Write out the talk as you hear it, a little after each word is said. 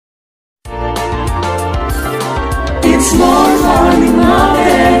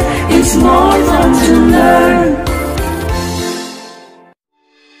It's more fun to learn.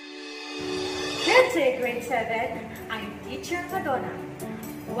 Good day, grade 7. I'm Teacher Madonna.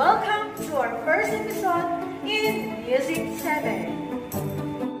 Welcome to our first episode in Music 7.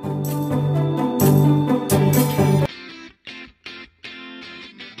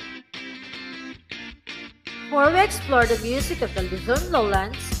 Before we explore the music of the Luzon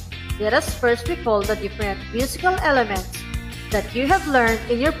Lowlands, let us first recall the different musical elements that you have learned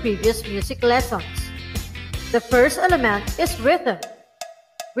in your previous music lessons. The first element is rhythm.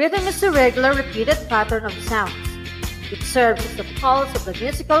 Rhythm is the regular repeated pattern of sounds. It serves as the pulse of the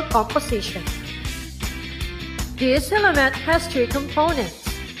musical composition. This element has three components: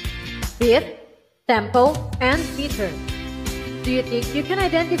 beat, tempo, and meter. Do you think you can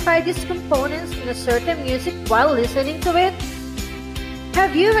identify these components in a certain music while listening to it?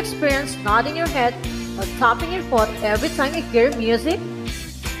 Have you experienced nodding your head or tapping your foot every time you hear music?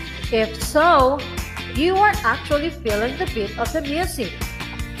 If so, you are actually feeling the beat of the music.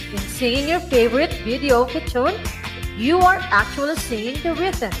 In singing your favorite video tune, you are actually singing the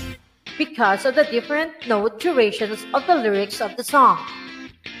rhythm because of the different note durations of the lyrics of the song.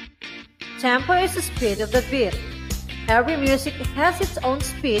 Tempo is the speed of the beat. Every music has its own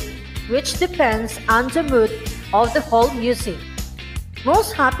speed, which depends on the mood of the whole music.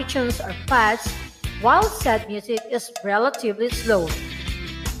 Most happy tunes are fast, while sad music is relatively slow.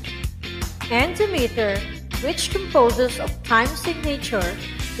 And the meter, which composes of time signature,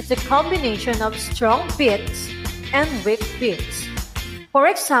 is a combination of strong beats and weak beats. For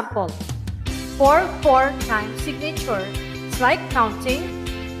example, 4/4 time signature is like counting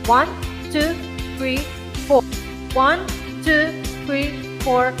 1, 2, 3, 4. 1, 2, 3,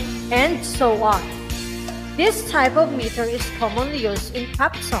 4, and so on. This type of meter is commonly used in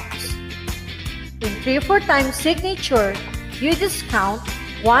pop songs. In 3/4 time signature, you just count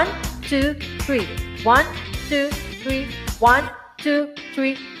 1, 2, 3, 1, 2, 3, 1, 2,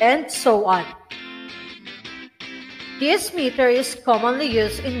 3, and so on. This meter is commonly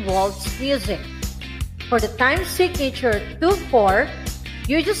used in waltz music. For the time signature 2/4,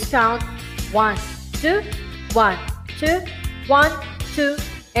 you just count 1, 2, 1, 2, 1, 2,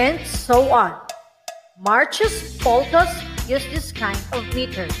 and so on. Marches, polkas use this kind of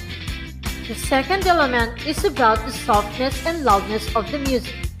meter. The second element is about the softness and loudness of the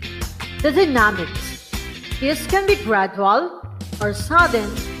music. The dynamics. This can be gradual, or sudden,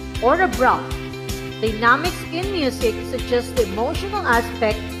 or abrupt. Dynamics in music suggest the emotional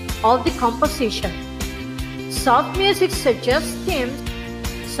aspect of the composition. Soft music suggests themes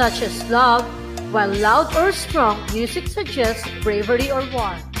such as love, while loud or strong music suggests bravery or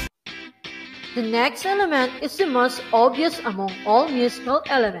war. The next element is the most obvious among all musical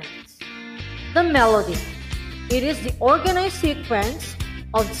elements: the melody. It is the organized sequence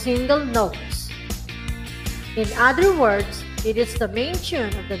of single notes. In other words, it is the main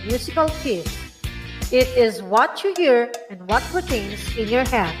tune of the musical piece. It is what you hear and what retains in your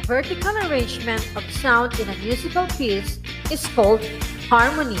head. Vertical arrangement of sound in a musical piece is called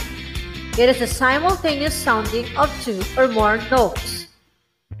harmony. It is the simultaneous sounding of two or more notes.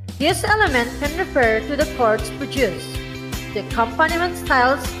 This element can refer to the chords produced, the accompaniment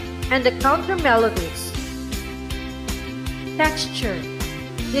styles, and the counter melodies. Texture.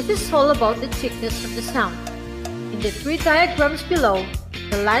 This is all about the thickness of the sound. In the three diagrams below,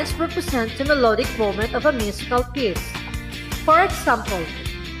 the lines represent the melodic moment of a musical piece. For example,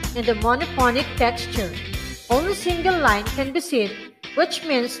 in the monophonic texture, only single line can be seen, which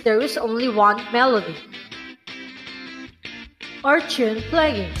means there is only one melody. Or tune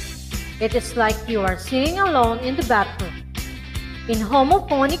playing. It is like you are singing alone in the bathroom. In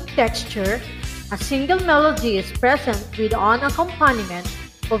homophonic texture, a single melody is present with an accompaniment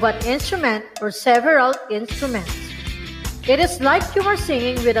of an instrument or several instruments. It is like you are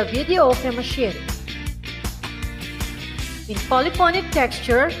singing with a videoke machine. In polyphonic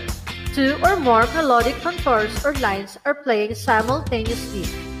texture, two or more melodic contours or lines are playing simultaneously.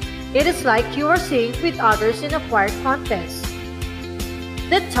 It is like you are singing with others in a choir contest.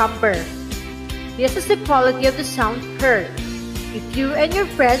 The timbre. This is the quality of the sound heard. If you and your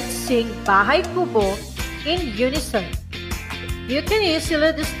friends sing Bahay Kubo in unison, you can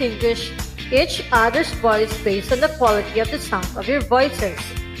easily distinguish each other's voice based on the quality of the sound of your voices.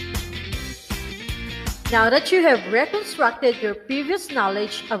 Now that you have reconstructed your previous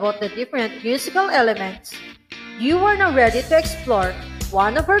knowledge about the different musical elements, you are now ready to explore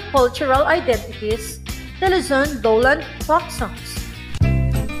one of our cultural identities, the Luzon Lowland folk songs.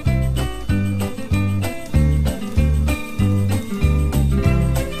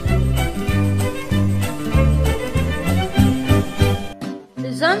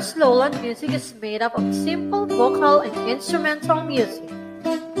 because lowland music is made up of simple vocal and instrumental music,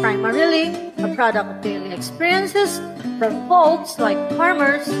 primarily a product of daily experiences from folks like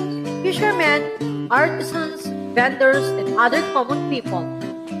farmers, fishermen, artisans, vendors, and other common people.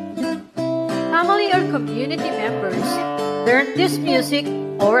 Family or community members learned this music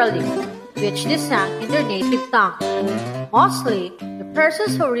orally, which they sang in their native tongue. Mostly, the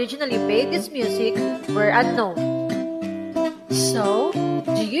persons who originally made this music were unknown. So,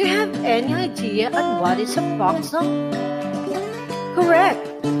 do you have any idea on what is a folk song? Correct!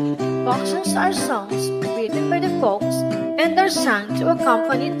 Folk songs are songs written by the folks and are sung to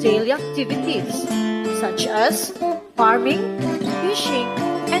accompany daily activities such as farming, fishing,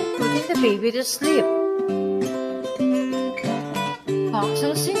 and putting the baby to sleep. Folk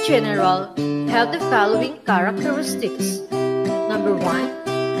songs in general have the following characteristics. Number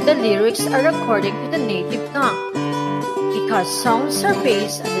 1, the lyrics are according to the native tongue. Because songs are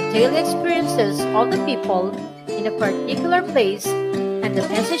based on the daily experiences of the people in a particular place, and the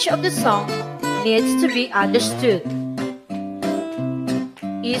message of the song needs to be understood.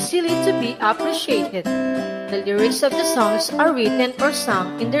 Easily to be appreciated, the lyrics of the songs are written or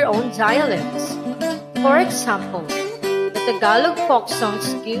sung in their own dialects. For example, the Tagalog folk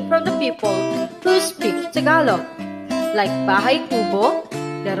songs came from the people who speak Tagalog, like Bahay Kubo,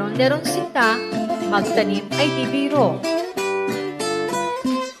 Leron-Leron Sinta, Magtanim ay di biro.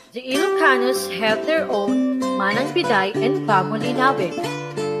 The Ilocanos have their own Manang Biday and Family Nabe.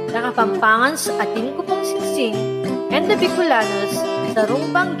 The Kapampangans Ating Kupong Singsing and the Bicolanos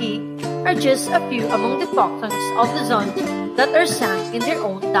Sarong Banggi are just a few among the folk songs of the zone that are sung in their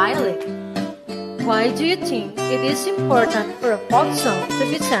own dialect. Why do you think it is important for a folk song to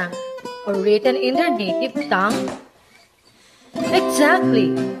be sung or written in their native tongue?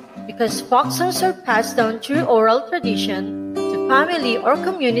 Exactly, because folk songs are passed down through oral tradition to family or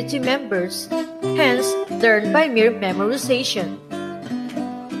community members, hence learned by mere memorization.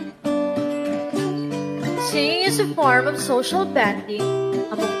 Singing is a form of social bonding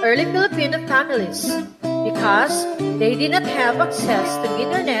among early Filipino families because they did not have access to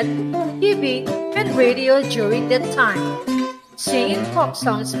internet, TV, and radio during that time. Singing folk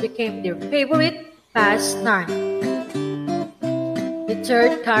songs became their favorite pastime. The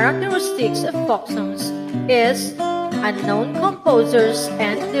third characteristics of folk songs is unknown composers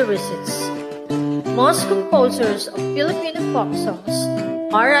and lyricists. Most composers of Filipino folk songs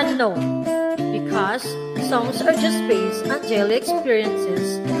are unknown because songs are just based on daily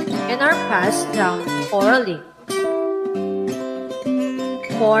experiences and are passed down orally.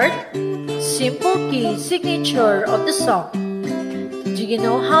 Fourth, simple key signature of the song. Do you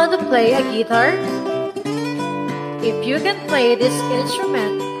know how to play a guitar? If you can play this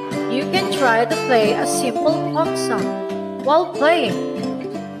instrument, you can try to play a simple folk song while playing.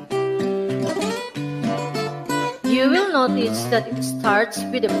 You will notice that it starts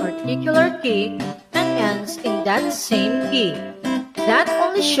with a particular key and ends in that same key. That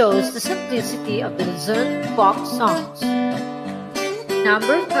only shows the simplicity of the Luzon folk songs.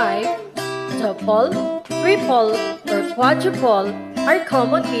 Number 5, double, triple, or quadruple are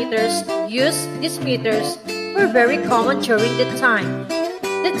common meters used. These meters were very common during that time.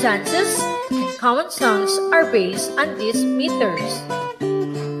 The dances and common songs are based on these meters.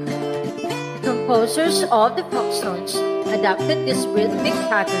 The composers of the folk songs adapted these rhythmic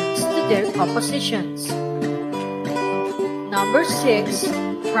patterns to their compositions. Number 6,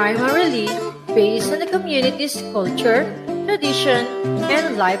 primarily based on the community's culture, tradition,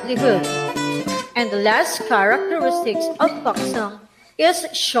 and livelihood. And the last characteristics of folk song is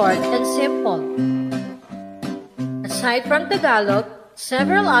short and simple. Aside from Tagalog,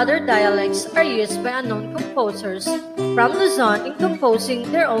 several other dialects are used by unknown composers from Luzon in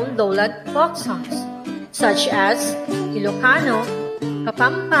composing their own lowland folk songs, such as Ilocano,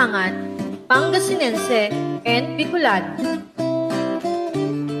 Kapampangan, Pangasinense, and Bicolano.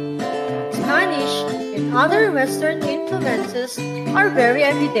 Spanish and other Western influences are very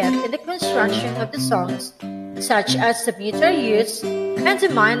evident in the construction of the songs, such as the meter used and the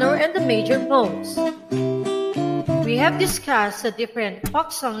minor and the major modes. We have discussed the different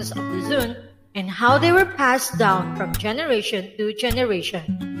folk songs of Luzon and how they were passed down from generation to generation.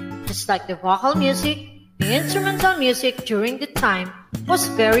 Just like the vocal music, the instrumental music during the time was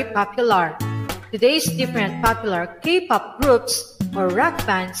very popular. Today's different popular K-pop groups or rock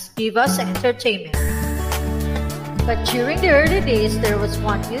bands give us entertainment. But during the early days, there was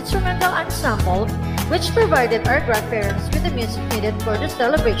one instrumental ensemble which provided our grandparents with the music needed for the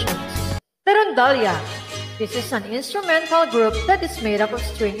celebrations. The Rondalia. This is an instrumental group that is made up of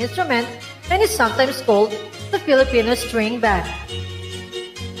string instruments and is sometimes called the Filipino String Band.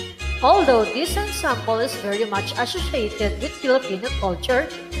 Although this ensemble is very much associated with Filipino culture,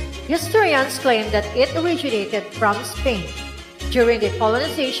 historians claim that it originated from Spain. During the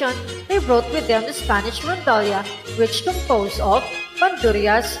colonization, they brought with them the Spanish rondalia, which composed of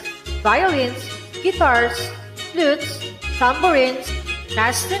bandurrias, violins, guitars, flutes, tambourines,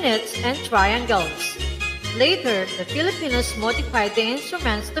 castanets, and triangles. Later, the Filipinos modified the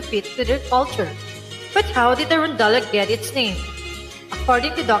instruments to fit to their culture. But how did the rondalia get its name?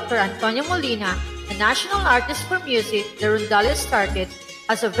 According to Dr. Antonio Molina, a national artist for music, the rondalia started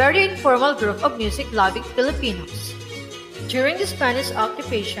as a very informal group of music-loving Filipinos. During the Spanish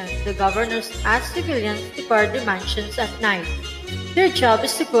occupation, the governors asked civilians to guard their mansions at night. Their job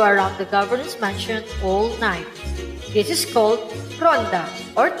is to go around the governor's mansion all night. This is called ronda,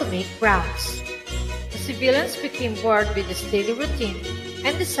 or to make rounds. The civilians became bored with this daily routine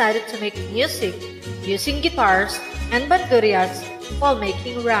and decided to make music using guitars and bandurrias while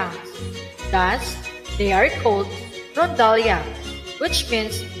making rounds. Thus, they are called rondalia, which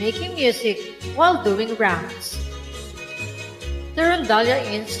means making music while doing rounds. The rondalia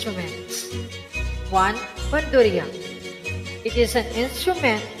instruments. 1. Bandurria. It is an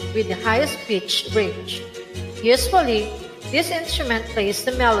instrument with the highest pitch range. Usually, this instrument plays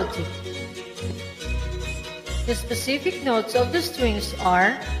the melody. The specific notes of the strings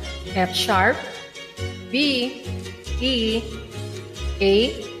are F sharp, B, E,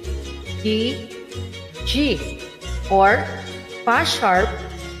 A, D, G, or Fa sharp,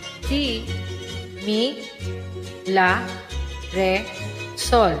 D, Mi, La, Re,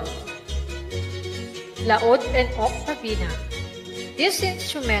 Sol. Laúd and octavina. These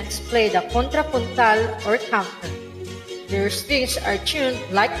instruments play the contrapuntal or counter. Their strings are tuned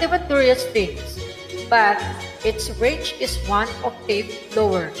like the bandurria strings, but its range is 1 octave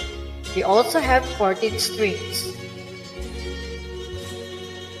lower. They also have 14 strings.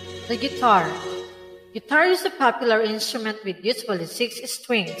 The guitar. Guitar is a popular instrument with usually 6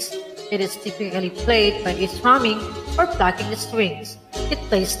 strings. It is typically played by strumming or plucking the strings. It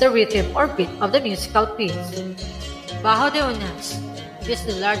plays the rhythm or beat of the musical piece. Bajo de uñas. It is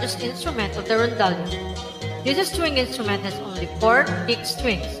the largest instrument of the rondalia. This string instrument has only 4 thick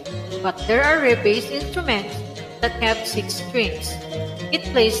strings, but there are rare bass instruments that have 6 strings. It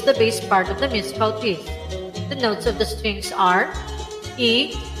plays the bass part of the musical piece. The notes of the strings are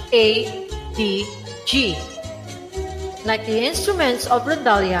E, A, D, G. Like the instruments of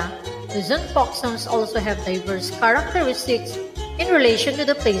rondalia, Luzon folk songs also have diverse characteristics in relation to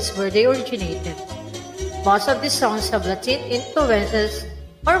the place where they originated. Most of these songs have Latin influences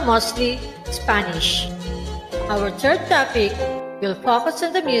or mostly Spanish. Our third topic will focus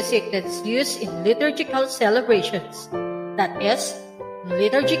on the music that is used in liturgical celebrations, that is,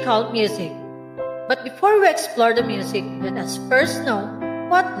 liturgical music. But before we explore the music, let us first know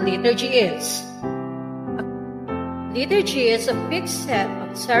what liturgy is. Liturgy is a fixed set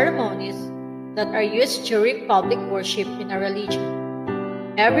of ceremonies that are used during public worship in a religion.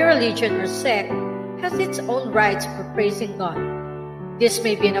 Every religion or sect has its own rites for praising God. This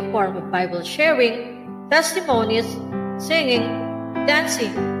may be in the form of Bible sharing, testimonies, singing,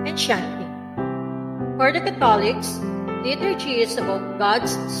 dancing, and chanting. For the Catholics, liturgy is about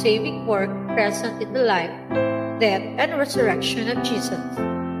God's saving work present in the life, death, and resurrection of Jesus.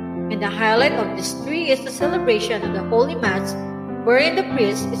 And the highlight of these three is the celebration of the Holy Mass, wherein the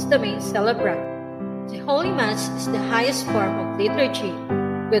priest is the main celebrant. The Holy Mass is the highest form of liturgy,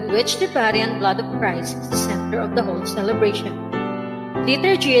 with which the body and blood of Christ is the center of the whole celebration.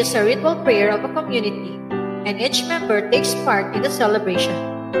 Liturgy is a ritual prayer of a community, and each member takes part in the celebration.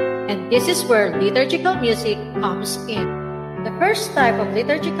 And this is where liturgical music comes in. The first type of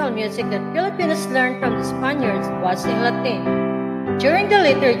liturgical music that Filipinos learned from the Spaniards was in Latin. During the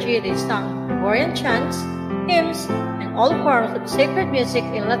liturgy, they sang Gregorian chants, hymns, and all forms of sacred music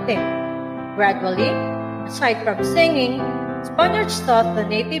in Latin. Gradually, aside from singing, Spaniards taught the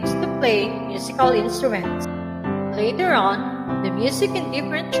natives to play musical instruments. Later on, the music in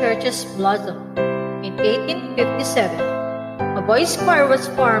different churches blossomed. In 1857, a boys' choir was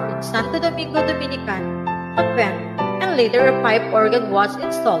formed in Santo Domingo Dominican Convent, and later a pipe organ was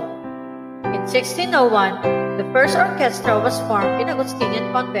installed. In 1601, the first orchestra was formed in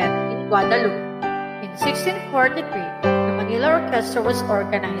Agustinian Convent in Guadalupe. In 1643, the Manila Orchestra was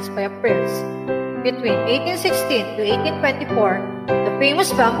organized by a prince. Between 1816 to 1824, the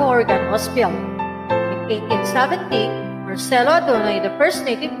famous bamboo organ was built. In 1870, Marcelo Adonai, the first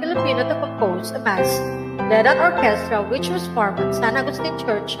native Filipino to compose a mass, led an orchestra which was formed at San Agustin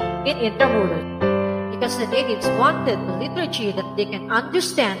Church in Intramuros. Because the natives wanted the liturgy that they can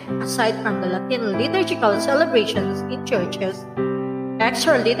understand aside from the Latin liturgical celebrations in churches,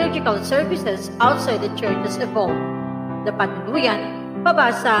 Extra liturgical services outside the churches evolved. The Panuluyan,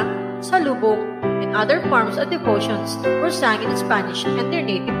 Pabasa, Salubong, and other forms of devotions were sung in Spanish and their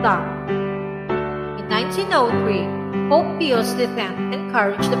native tongue. In 1903, Pope Pius X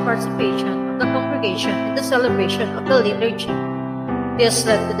encouraged the participation of the congregation in the celebration of the liturgy. This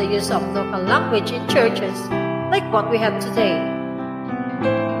led to the use of local language in churches, like what we have today.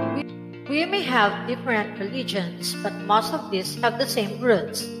 We may have different religions, but most of these have the same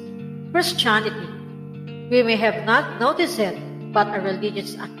roots: Christianity. We may have not noticed it, but a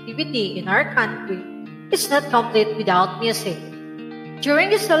religious activity in our country is not complete without music.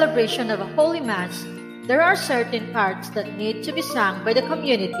 During the celebration of a Holy Mass, there are certain parts that need to be sung by the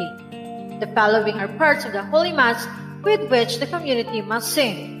community. The following are parts of the Holy Mass with which the community must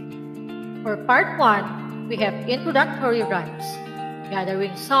sing. For Part 1, we have introductory rites,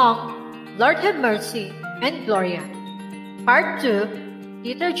 gathering song, Lord have mercy, and Gloria. Part 2,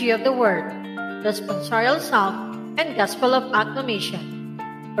 Liturgy of the Word, Responsorial Psalm, and Gospel of Acclamation.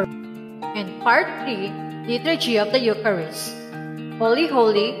 And Part 3, Liturgy of the Eucharist, Holy,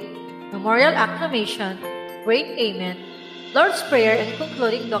 Holy, Memorial Acclamation, Great Amen, Lord's Prayer and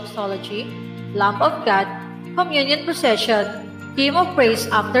concluding doxology, Lamb of God, Communion Procession, Hymn of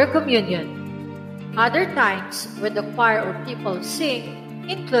Praise after Communion. Other times, when the choir or people sing,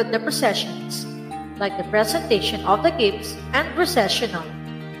 include the processions, like the presentation of the gifts and processional.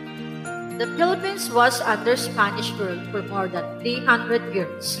 The Philippines was under Spanish rule for more than 300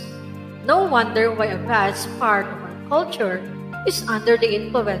 years. No wonder why a vast part of our culture is under the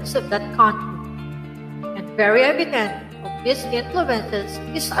influence of that country. And very evident of these influences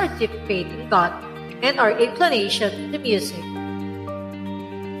is our deep faith in God and our inclination to music.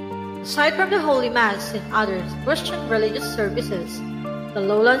 Aside from the Holy Mass and other Christian religious services, the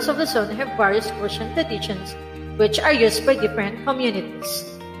lowlands of Luzon have various Christian traditions which are used by different communities.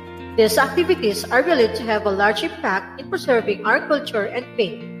 These activities are believed to have a large impact in preserving our culture and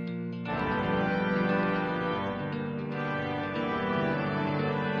faith.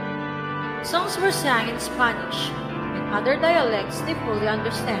 Songs were sung in Spanish and other dialects they fully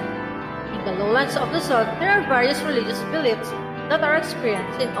understand. In the lowlands of Luzon, there are various religious beliefs that are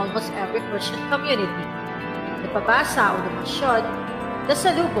experienced in almost every Christian community. The Pabasa or the Masyod, the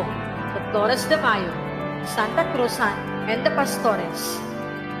Salubong, the Flores de Mayo, the Santa Cruzan, and the Pastores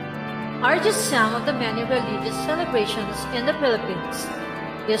are just some of the many religious celebrations in the Philippines.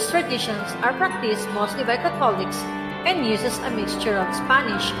 These traditions are practiced mostly by Catholics and uses a mixture of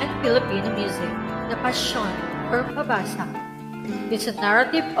Spanish and Filipino music. The Passion or Pabasa is a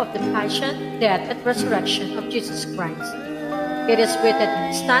narrative of the passion, death, and resurrection of Jesus Christ. It is written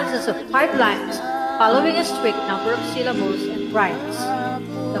in stanzas of 5 lines, following a strict number of syllables and rhymes.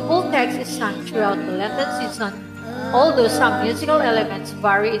 The whole text is sung throughout the Lenten season, although some musical elements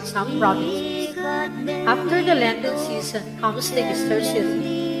vary in some provinces. After the Lenten season comes the Easter season.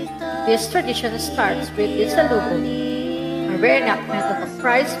 This tradition starts with the Salubong, a reenactment of a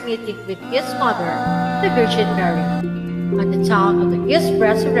Christ meeting with his mother, the Virgin Mary, on the town of his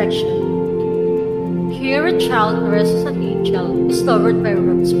resurrection. Here a child dressed as an angel is lowered by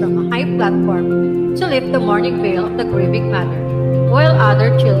ropes from a high platform to lift the mourning veil of the grieving mother, while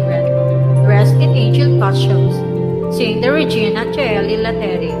other children, dressed in angel costumes, sing the Regina Coeli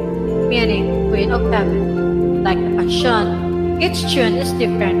Lateri, meaning Queen of Heaven. Like the Passion, each tune is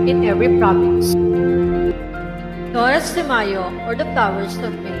different in every province. Flores de Mayo, or the Flowers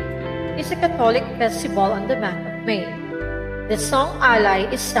of May, is a Catholic festival on the month of May. The song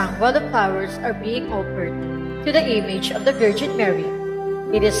Alay is sung while the flowers are being offered to the image of the Virgin Mary.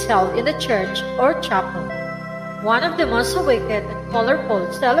 It is held in the church or chapel. One of the most awakened and colorful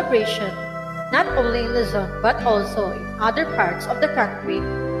celebrations, not only in Luzon but also in other parts of the country,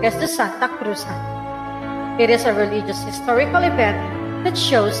 is the Santa Cruzan. It is a religious historical event that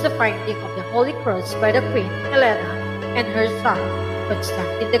shows the finding of the Holy Cross by the Queen Helena and her son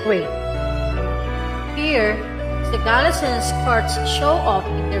Constantine the Great. Here, the Gales and escorts show off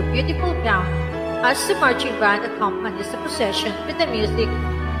in their beautiful gown as the marching band accompanies the procession with the music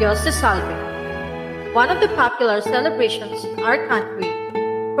Dios te Salve. One of the popular celebrations in our country,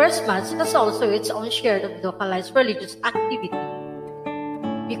 Christmas has also its own share of localized religious activity.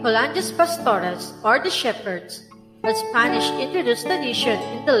 Bicolanges Pastores, or the Shepherds, was Spanish-introduced tradition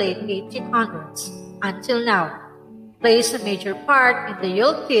in the late 1800s. Until now, plays a major part in the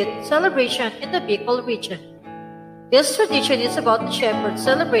Yule Feast celebration in the Bicol region. This tradition is about the shepherds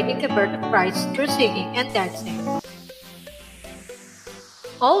celebrating the birth of Christ through singing and dancing.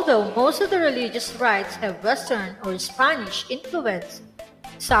 Although most of the religious rites have Western or Spanish influence,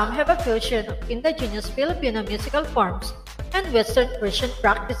 some have a fusion of indigenous Filipino musical forms and Western Christian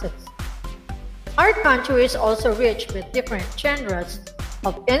practices. Our country is also rich with different genres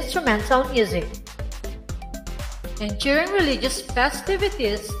of instrumental music. And during religious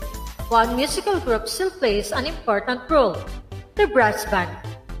festivities, one musical group still plays an important role: the brass band.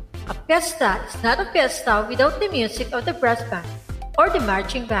 A fiesta is not a fiesta without the music of the brass band or the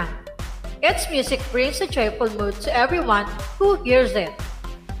marching band. Its music brings a joyful mood to everyone who hears it.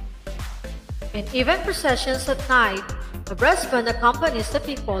 In even processions at night, a brass band accompanies the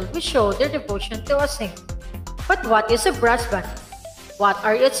people who show their devotion to a saint. But what is a brass band? What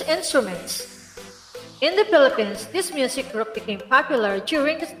are its instruments? In the Philippines, this music group became popular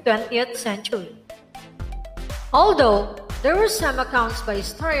during the 20th century. Although there were some accounts by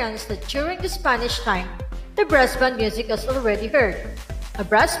historians that during the Spanish time, the brass band music was already heard. A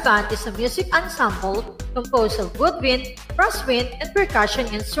brass band is a music ensemble composed of woodwind, brass wind, and percussion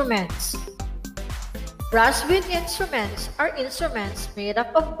instruments. Brass wind instruments are instruments made up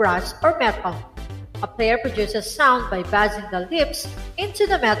of brass or metal. A player produces sound by buzzing the lips into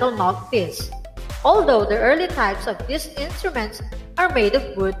the metal mouthpiece. Although the early types of these instruments are made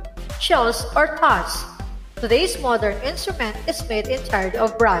of wood, shells, or tusk, today's modern instrument is made entirely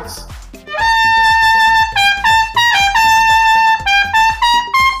of brass.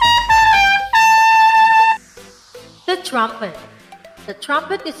 The trumpet. The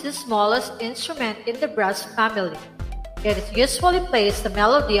trumpet is the smallest instrument in the brass family. It usually plays the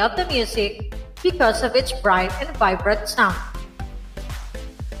melody of the music because of its bright and vibrant sound.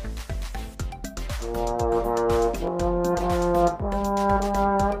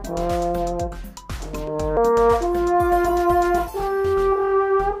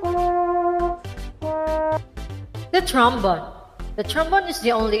 The trombone. The trombone is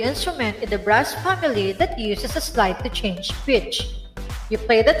the only instrument in the brass family that uses a slide to change pitch. You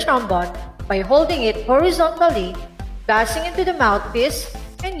play the trombone by holding it horizontally, buzzing into the mouthpiece,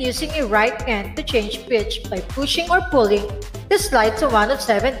 and using a right hand to change pitch by pushing or pulling the slide to one of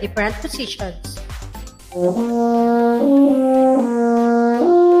 7 different positions.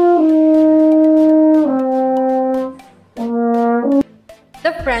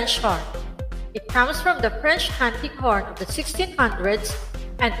 The French horn. It comes from the French hunting horn of the 1600s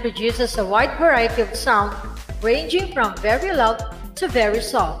and produces a wide variety of sound ranging from very loud to very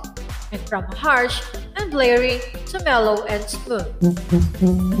soft, and from harsh and blaring to mellow and smooth.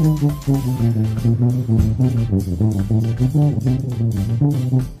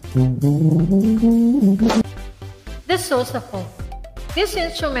 The sousaphone. This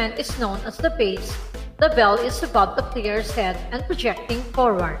instrument is known as the bass. The bell is above the player's head and projecting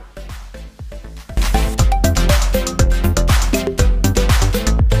forward.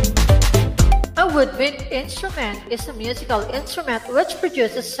 A woodwind instrument is a musical instrument which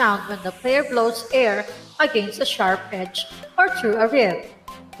produces sound when the player blows air against a sharp edge or through a rib.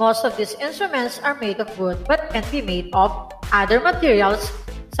 Most of these instruments are made of wood but can be made of other materials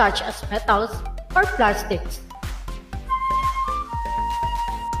such as metals or plastics.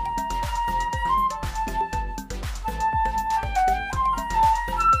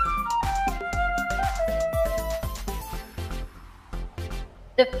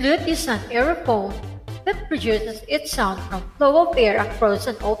 The flute is an aerophone that produces its sound from flow of air across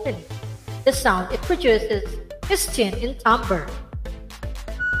an opening. The sound it produces is thin in timbre.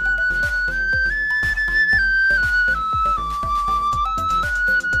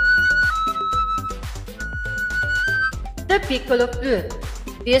 The piccolo flute.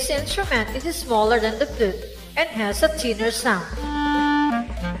 This instrument is smaller than the flute and has a thinner sound.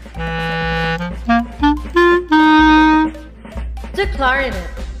 The clarinet.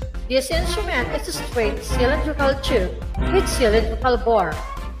 This instrument is a straight cylindrical tube with cylindrical bore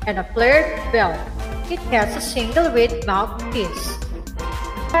and a flared bell. It has a single reed mouthpiece.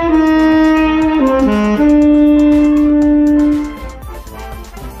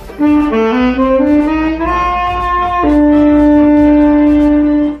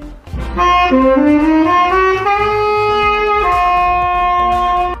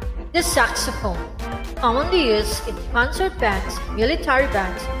 The saxophone. Commonly used in concert bands, military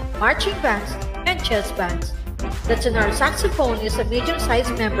bands, marching bands, and chess bands. The tenor saxophone is a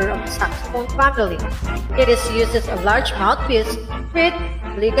medium-sized member of the saxophone family. It is used as a large mouthpiece with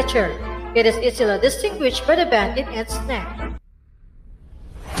ligature. It is easily distinguished by the band in its neck.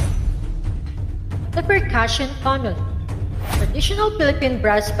 The percussion family. Traditional Philippine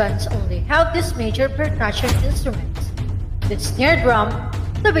brass bands only have these major percussion instruments: the snare drum,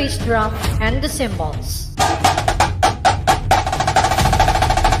 the bass drum, and the cymbals.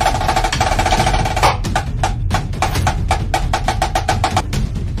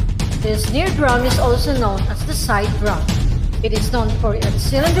 The snare drum is also known as the side drum. It is known for its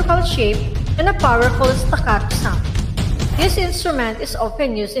cylindrical shape and a powerful staccato sound. This instrument is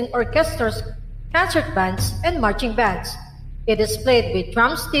often used in orchestras, concert bands, and marching bands. It is played with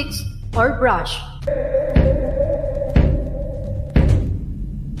drumsticks or brush.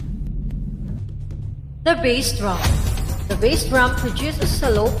 The bass drum. The bass drum produces a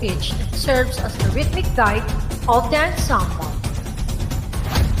low pitch that serves as the rhythmic guide of the ensemble.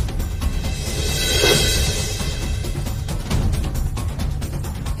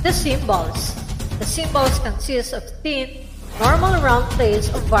 The cymbals. The cymbals consist of thin, normal round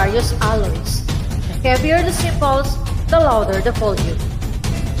plates of various alloys. The heavier the cymbals, the louder the volume.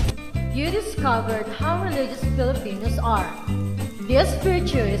 You discovered how religious Filipinos are. This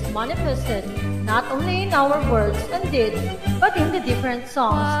virtue is manifested not only in our words and deeds, but in the different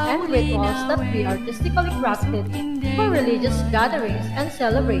songs and rituals that we artistically crafted for religious gatherings and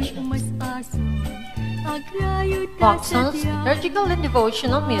celebrations. Folk songs, liturgical and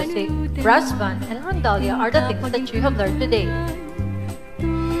devotional music, brass band, and rondalia are the things that you have learned today.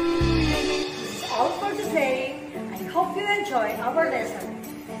 That's all for today. I hope you enjoy our lesson.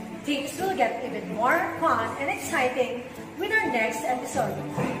 Things will get even more fun and exciting with our next episode.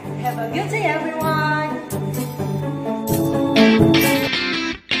 Have a good day, everyone!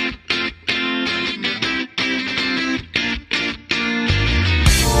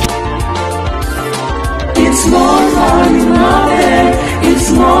 It's more fun in love,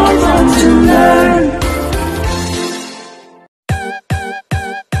 it's more fun to learn.